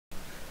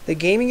The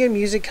gaming and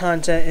music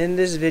content in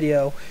this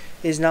video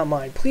is not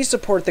mine. Please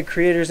support the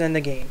creators and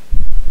the game.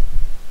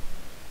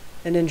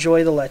 And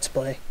enjoy the Let's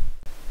Play.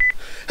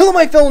 Hello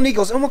my fellow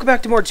Neagles, and welcome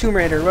back to more Tomb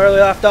Raider. Where we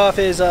left off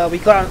is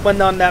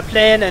went on that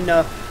plan, and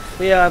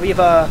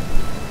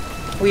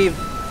we've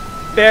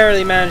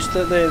barely managed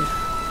to live.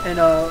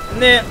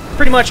 And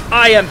pretty much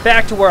I am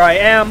back to where I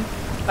am.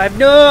 I have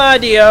no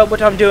idea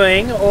what I'm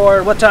doing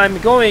or what I'm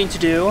going to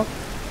do,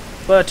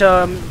 but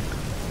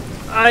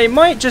I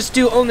might just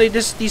do only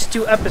these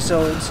 2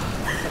 episodes.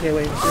 Okay,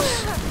 wait.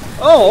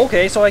 Oh,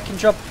 okay. So I can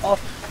jump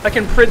off. I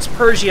can Prince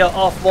Persia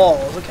off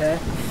walls. Okay,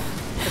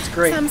 that's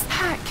great. Sam's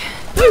pack.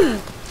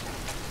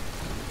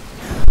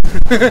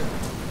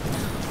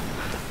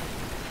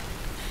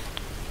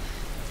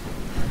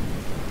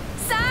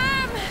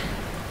 Sam!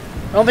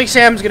 I don't think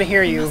Sam's gonna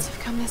hear you. Must have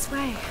come this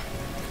way.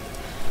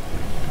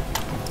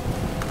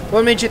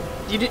 What made you?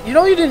 You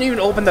know you didn't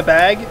even open the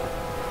bag.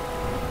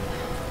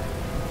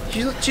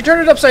 She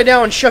turned it upside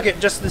down and shook it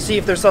just to see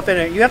if there's stuff in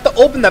it. You have to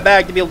open the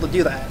bag to be able to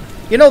do that.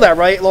 You know that,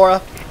 right,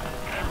 Laura?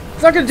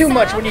 It's not gonna do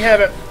much when you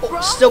have it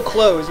still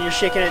closed and you're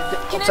shaking it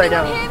upside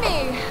down. Hear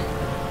me?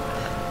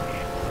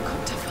 I've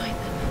got to find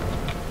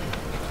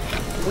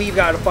them. We've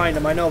got to find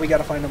them. I know we got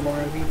to find them,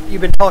 Laura.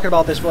 You've been talking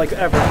about this for like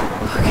ever.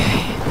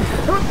 Okay.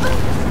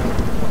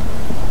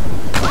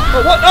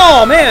 Oh, what?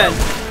 Oh man!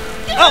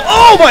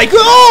 Oh my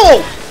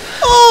god!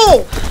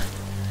 Oh!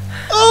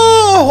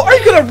 Oh! Are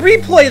you gonna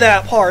replay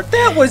that part?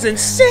 That was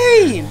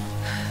insane!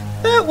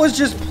 That was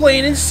just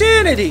plain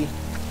insanity.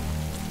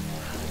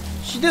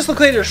 She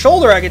dislocated her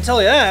shoulder, I can tell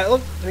you that.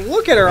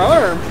 Look at her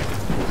arm.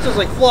 It's just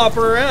like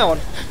flopping around.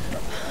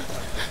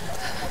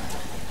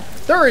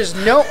 There is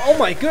no... Oh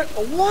my god.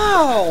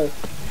 Wow!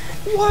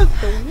 What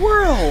the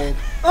world?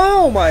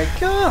 Oh my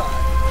god.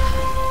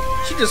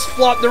 She just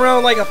flopped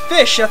around like a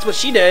fish. That's what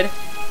she did.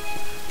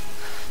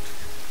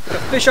 Like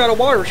a fish out of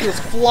water. She was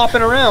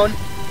flopping around.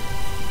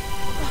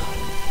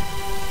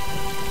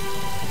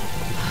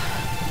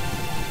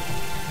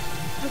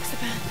 Looks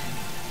abandoned.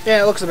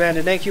 Yeah, it looks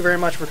abandoned. Thank you very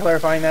much for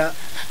clarifying that.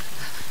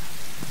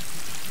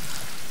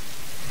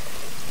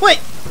 Wait,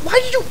 why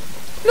did you...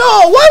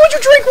 No, why would you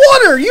drink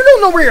water? You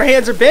don't know where your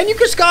hands have been. You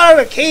just got out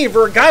of a cave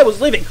where a guy was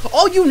living.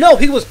 All you know,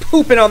 he was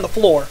pooping on the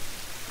floor.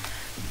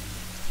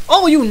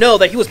 All you know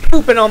that he was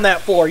pooping on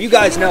that floor. You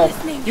guys know.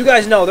 You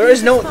guys know. There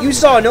is no... You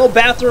saw no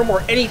bathroom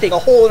or anything. A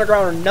hole in the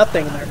ground or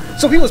nothing in there.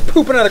 So he was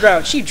pooping on the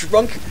ground. She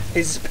drunk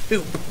his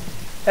poop.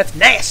 That's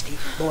nasty,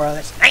 Laura.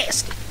 That's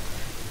nasty.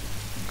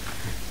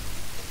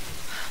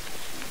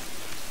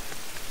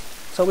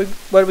 So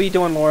what are we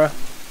doing, Laura?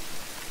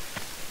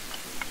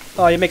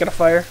 Oh, you're making a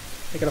fire.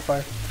 Making a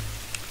fire.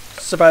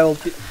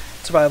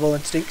 Survival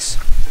instincts.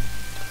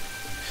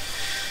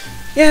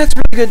 Yeah, it's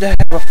really good to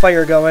have a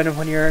fire going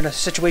when you're in a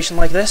situation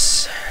like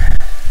this.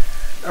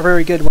 A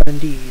very good one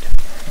indeed.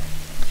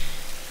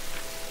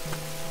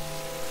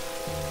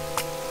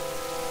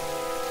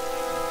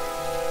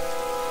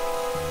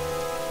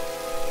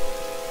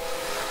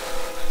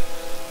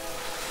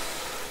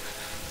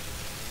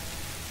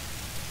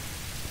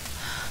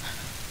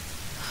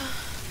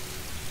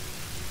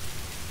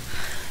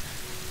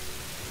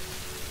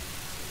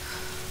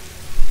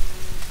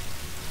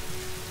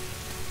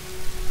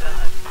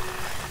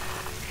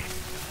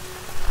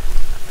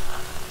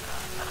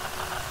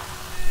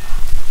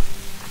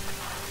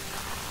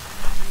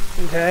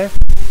 Okay.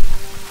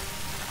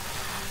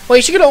 Well,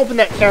 you should gonna open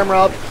that camera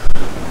up.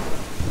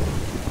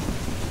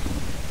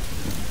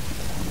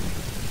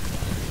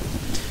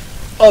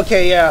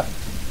 Okay, yeah.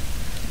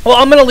 Well,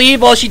 I'm gonna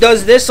leave while she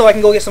does this so I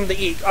can go get something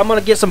to eat. I'm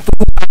gonna get some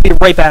food. I'll be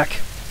right back.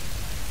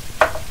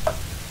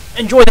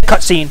 Enjoy the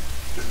cutscene.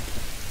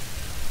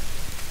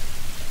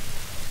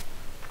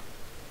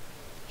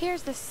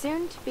 Here's the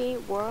soon-to-be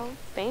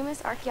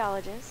world-famous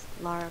archaeologist,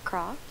 Lara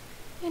Croft,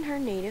 in her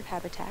native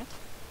habitat.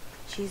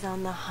 She's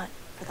on the hunt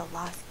for the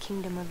lost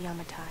kingdom of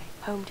Yamatai,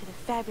 home to the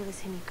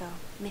fabulous Himiko,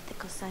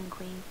 mythical Sun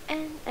Queen,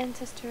 and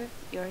ancestor of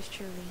yours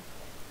truly.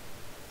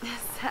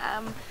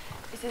 Sam,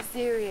 this is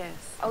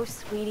serious. Oh,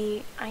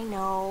 sweetie, I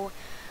know.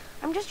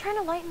 I'm just trying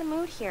to lighten the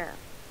mood here.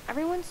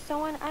 Everyone's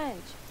so on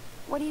edge.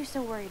 What are you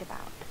so worried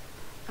about?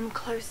 I'm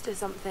close to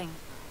something.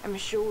 I'm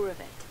sure of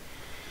it.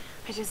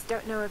 I just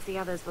don't know if the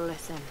others will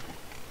listen.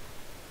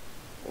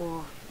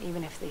 Or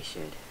even if they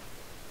should.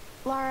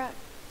 Lara,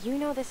 you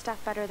know this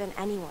stuff better than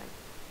anyone.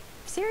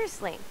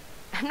 Seriously,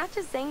 I'm not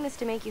just saying this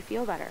to make you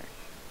feel better.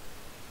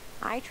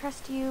 I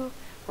trust you,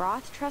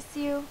 Roth trusts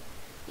you.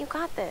 You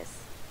got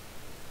this.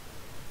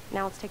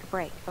 Now let's take a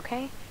break,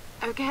 okay?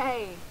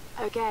 Okay.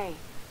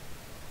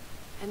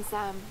 And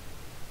Sam,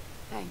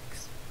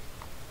 thanks.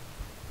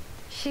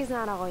 She's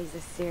not always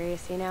this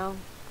serious, you know?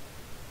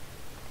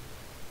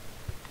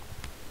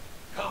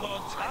 Come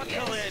on,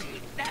 tackle it!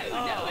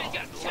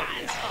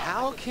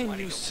 How can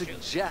you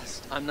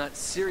suggest I'm not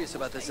serious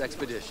about this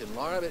expedition,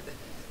 Laura?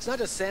 It's not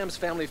just Sam's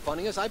family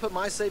funding us. I put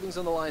my savings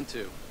on the line,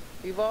 too.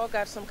 We've all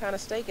got some kind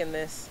of stake in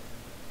this.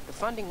 The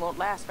funding won't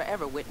last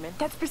forever, Whitman.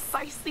 That's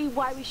precisely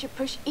why we should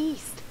push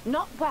east,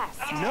 not west.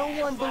 No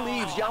one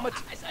believes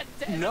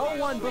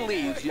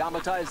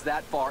Yamatai is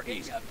that far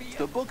east.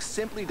 The books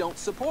simply don't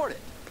support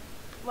it.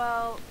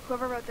 Well,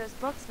 whoever wrote those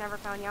books never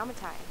found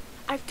Yamatai.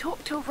 I've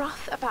talked to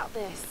Roth about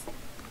this.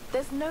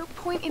 There's no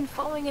point in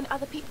following in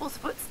other people's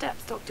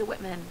footsteps, Dr.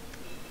 Whitman.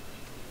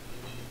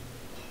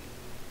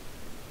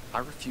 I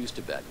refuse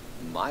to bet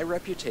my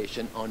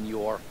reputation on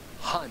your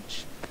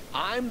hunch.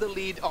 I'm the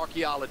lead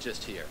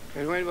archaeologist here.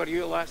 And when were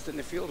you last in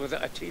the field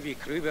without a TV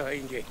crew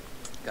behind you?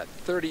 Got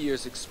 30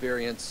 years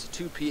experience,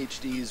 2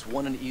 PhDs,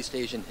 1 in East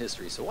Asian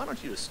history, so why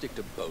don't you just stick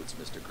to boats,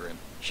 Mr. Grimm?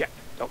 Ship,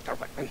 Dr.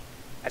 Whitman.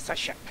 It's a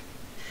ship.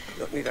 You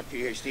don't need a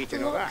PhD to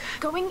know that.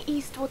 Going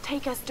east will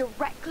take us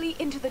directly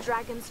into the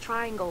Dragon's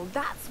Triangle.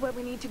 That's where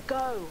we need to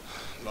go.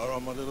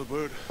 Lara, my little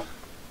bird.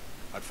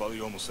 I'd follow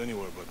you almost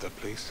anywhere, but that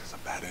place has a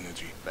bad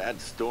energy.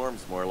 Bad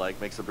storms, more like.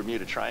 Makes the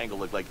Bermuda Triangle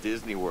look like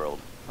Disney World.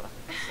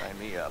 Sign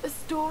me up. The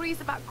stories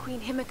about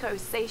Queen Himiko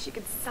say she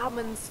could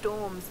summon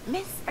storms.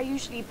 Myths are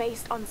usually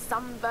based on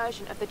some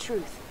version of the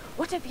truth.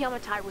 What if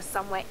Yamatai was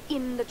somewhere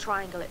in the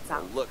triangle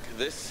itself? Look,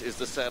 this is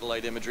the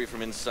satellite imagery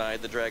from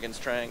inside the Dragon's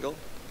Triangle.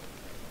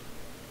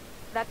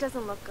 That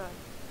doesn't look good.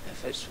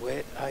 If it's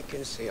wet, I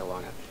can sail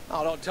on it.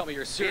 Oh, don't tell me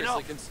you're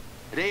seriously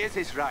Reyes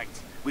is right.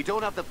 We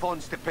don't have the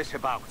funds to piss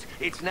about.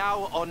 It's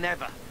now or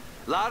never.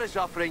 Lara's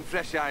offering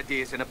fresh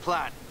ideas and a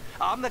plan.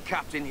 I'm the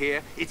captain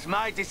here. It's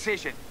my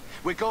decision.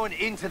 We're going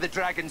into the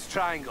Dragon's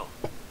Triangle.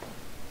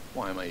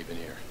 Why am I even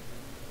here?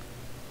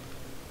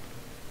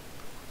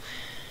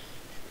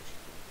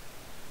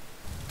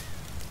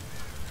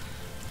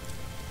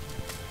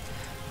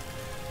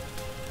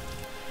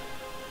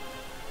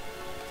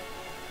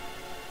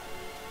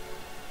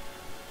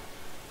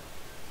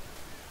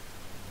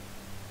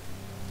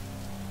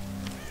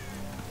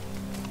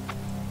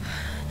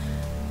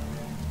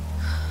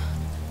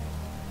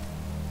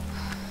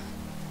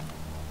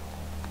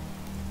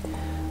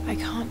 I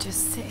can't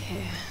just sit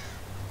here.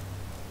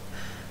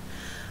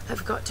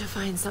 I've got to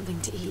find something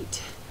to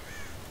eat.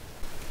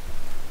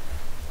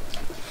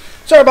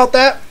 Sorry about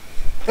that.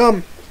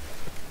 I'm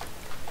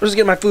just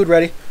getting my food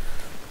ready.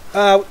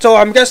 So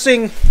I'm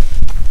guessing,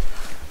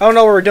 I don't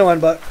know what we're doing,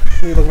 but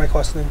let me look at my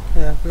quest thing.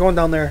 Yeah, we're going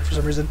down there for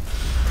some reason.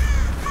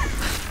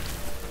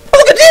 Oh,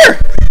 look at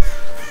deer!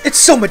 It's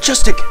so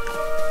majestic.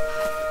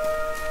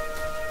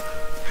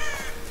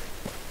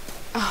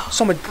 Oh,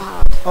 so much.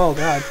 God. Oh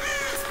God.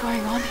 What's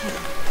going on here?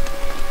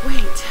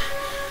 Wait,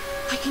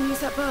 I can use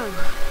that bow.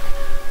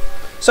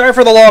 Sorry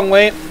for the long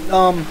wait.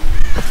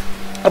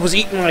 I was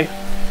eating my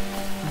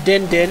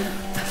din,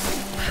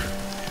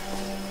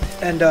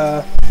 and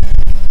I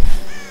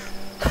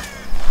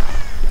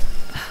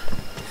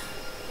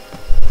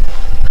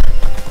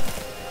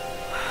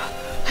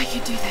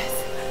can do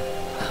this.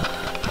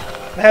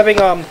 I'm having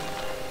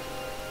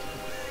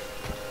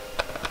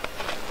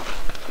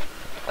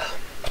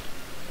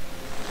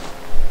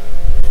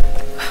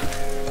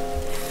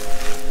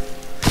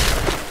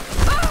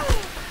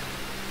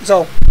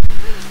so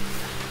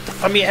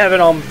I'm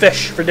having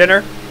fish for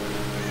dinner.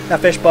 Not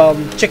fish, but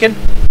chicken.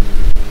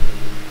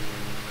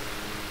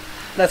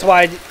 That's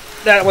why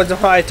that was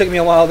why it took me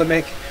a while to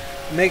make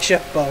a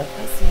makeshift bow.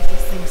 Let's see if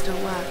this thing still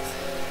works.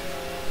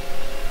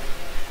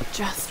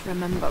 Just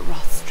remember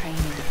Roth's training.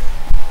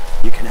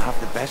 You can have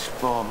the best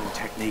form and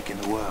technique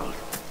in the world,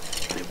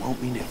 but it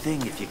won't mean a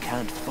thing if you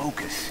can't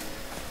focus.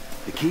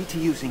 The key to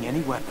using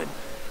any weapon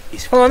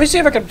is... Hold on, let me see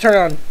if I can turn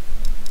on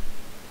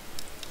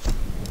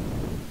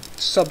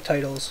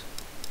subtitles.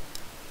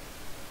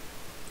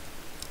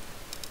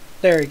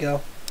 There you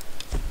go.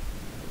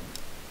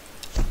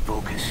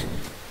 Focus.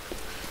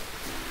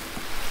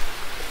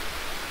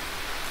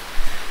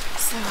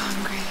 So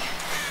hungry.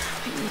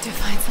 I need to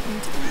find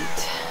something to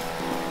eat.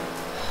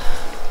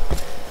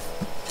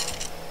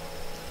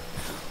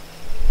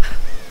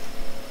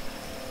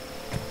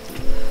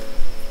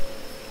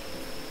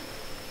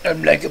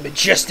 I'm like a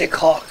majestic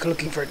hawk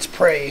looking for its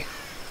prey.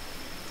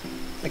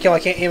 I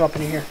can't aim up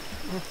in here.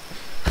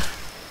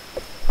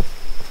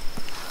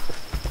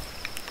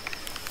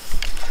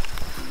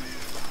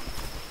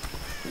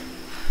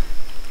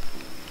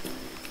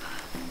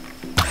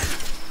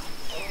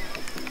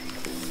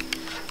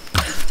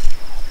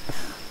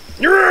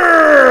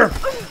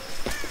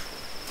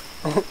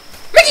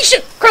 Monkey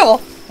shit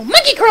crawl!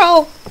 Monkey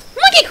crawl!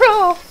 Monkey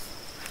crawl!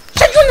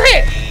 Shut your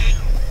head!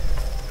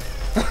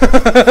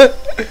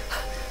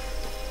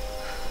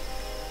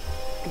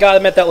 Gotta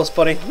admit that was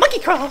funny. Monkey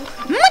crawl!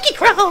 Monkey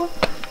crawl!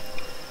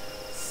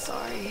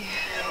 Sorry.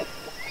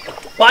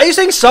 Why are you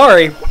saying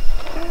sorry?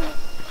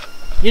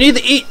 You need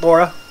to eat,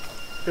 Laura.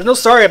 There's no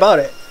sorry about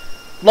it.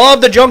 Law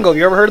of the jungle,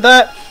 you ever heard of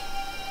that?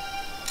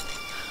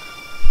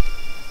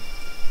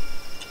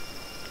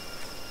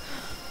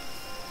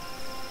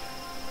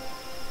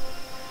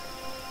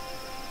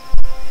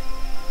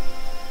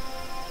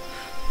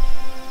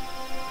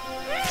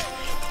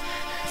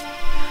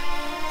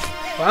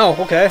 Wow,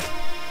 okay.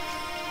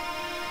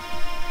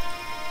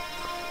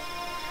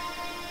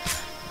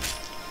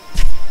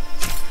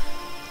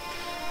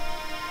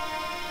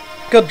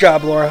 Good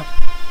job, Laura.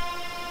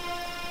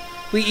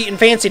 We eating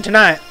fancy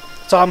tonight.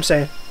 That's all I'm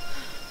saying.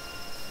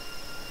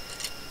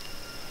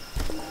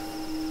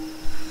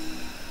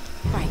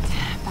 Right,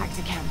 back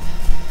to camp.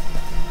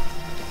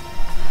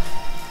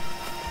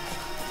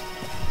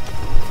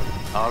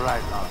 All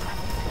right, Laura.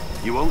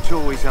 You won't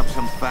always have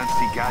some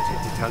fancy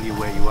gadget to tell you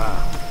where you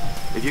are.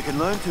 If you can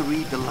learn to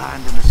read the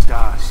land and the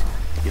stars,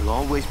 you'll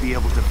always be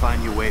able to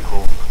find your way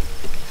home.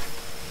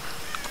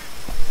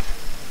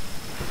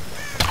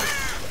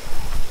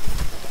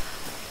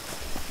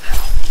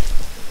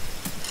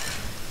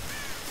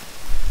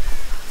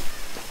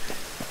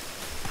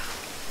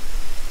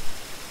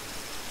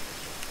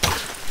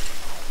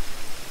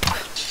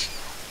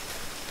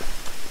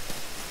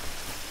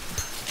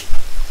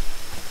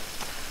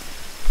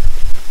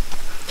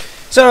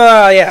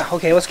 So, yeah,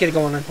 okay, let's get it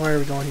going. Where are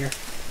we going here?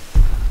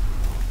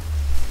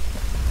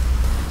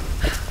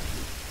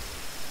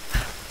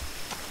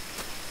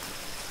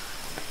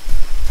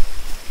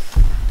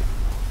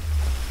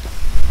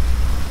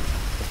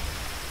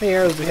 How many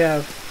arrows do we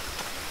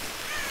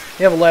have?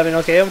 We have 11.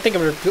 Okay, I'm thinking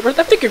we're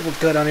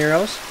good on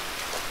arrows.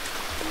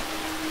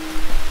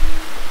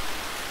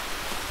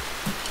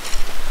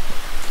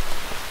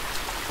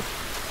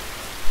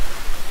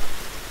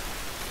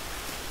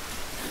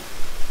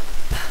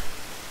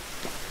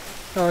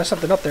 Oh, there's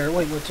something up there.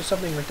 Wait, there's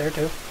something right there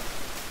too.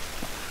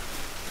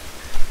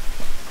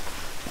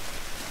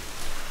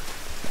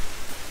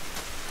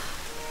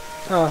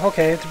 Oh,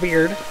 okay, it's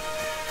weird.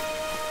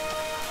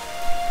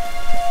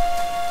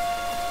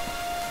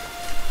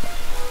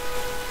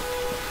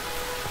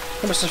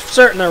 I was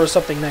certain there was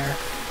something there.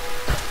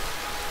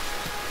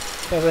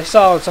 Because I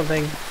saw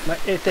something. My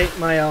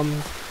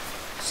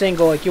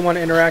single, like, you want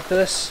to interact with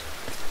this?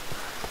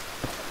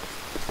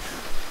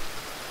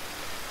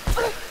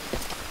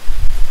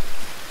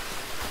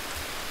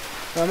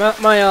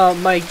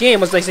 My game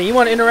was like saying, you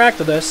want to interact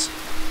with this?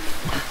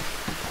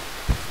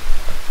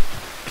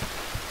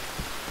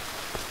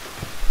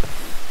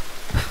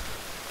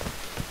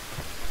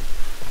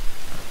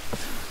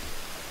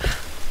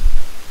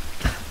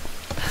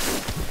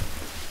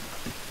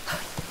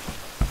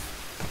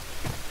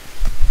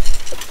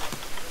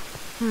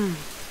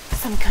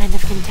 Some kind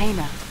of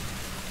container.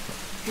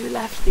 Who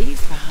left these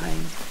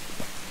behind?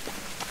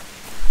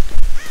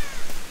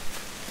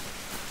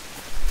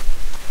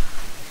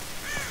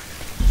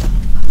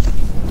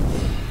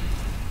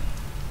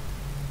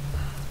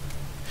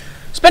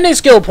 Spending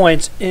skill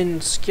points in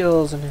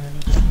skills and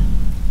anything.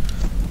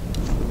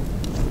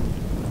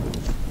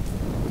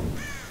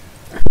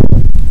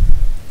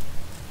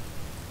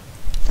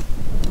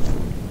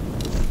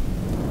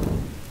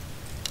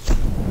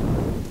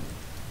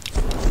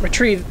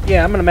 Retrieve.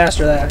 Yeah, I'm gonna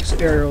master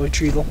that aerial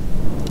retrieval.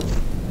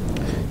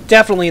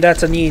 Definitely,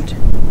 that's a need.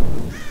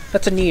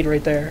 That's a need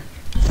right there.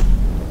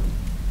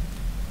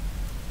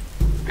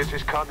 This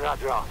is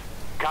Conrad Roth,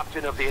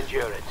 captain of the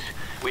Endurance.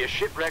 We are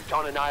shipwrecked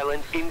on an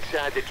island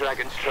inside the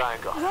Dragon's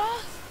Triangle.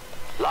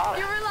 Roth! Lara!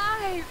 You're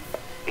alive!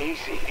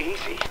 Easy,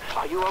 easy.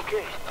 Are you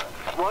okay?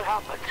 What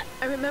happened?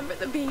 I remember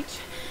the beach.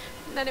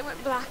 And then it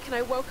went black and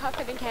I woke up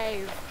in a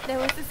cave. There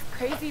was this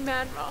crazy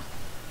man, Roth,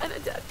 and a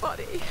dead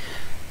body.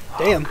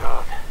 Damn. Oh,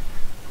 God.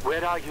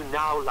 Where are you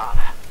now,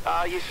 Lara?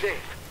 Are you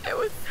safe? It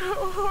was so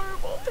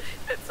horrible.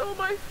 It's all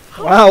my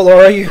fault. Wow,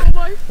 Laura, you. It's all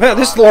my fault. Man,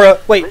 this Laura.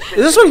 Wait, is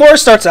this when Laura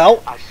starts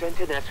out? I sent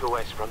an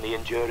SOS from the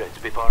Endurance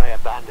before I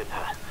abandoned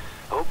her.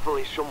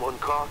 Hopefully someone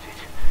caught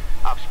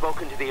it. I've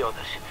spoken to the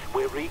others.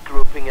 We're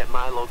regrouping at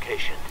my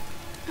location.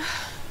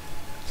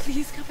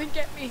 Please come and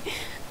get me.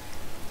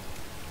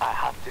 I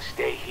have to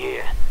stay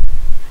here.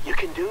 You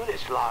can do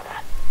this,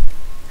 Lara.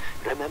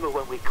 Remember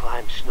when we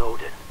climbed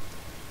Snowden?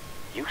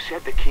 You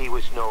said the key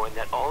was knowing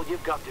that all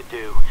you've got to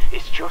do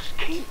is just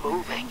keep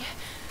moving.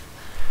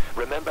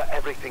 Remember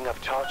everything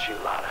I've taught you,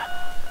 Lara.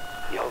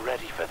 You're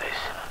ready for this.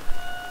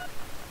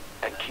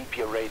 And keep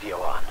your radio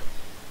on.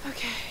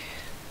 Okay.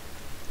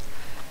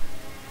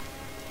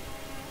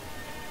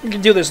 We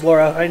can do this,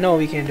 Laura. I know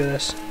we can do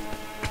this.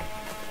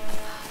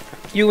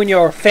 You and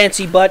your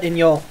fancy butt and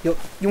your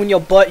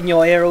butt and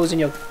your arrows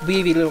and your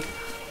weavy little.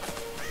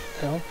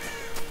 You know?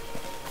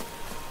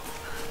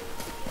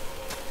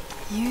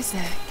 Music.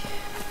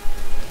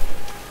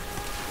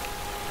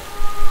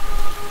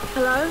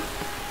 Hello?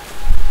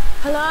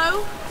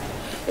 Hello?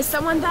 Is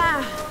someone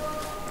there?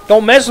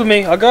 Don't mess with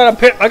me. I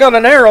got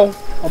an arrow,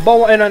 a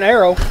bow and an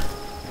arrow.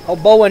 I'll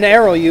bow and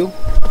arrow you.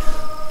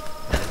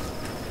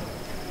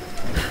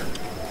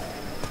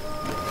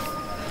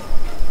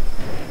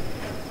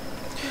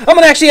 I'm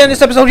gonna actually end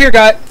this episode here,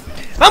 guys.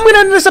 I'm gonna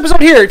end this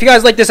episode here. If you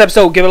guys like this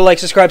episode, give it a like,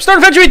 subscribe, start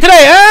adventuring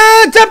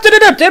today. Tip, tip,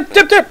 tip,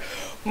 tip, tip,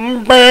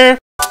 tip.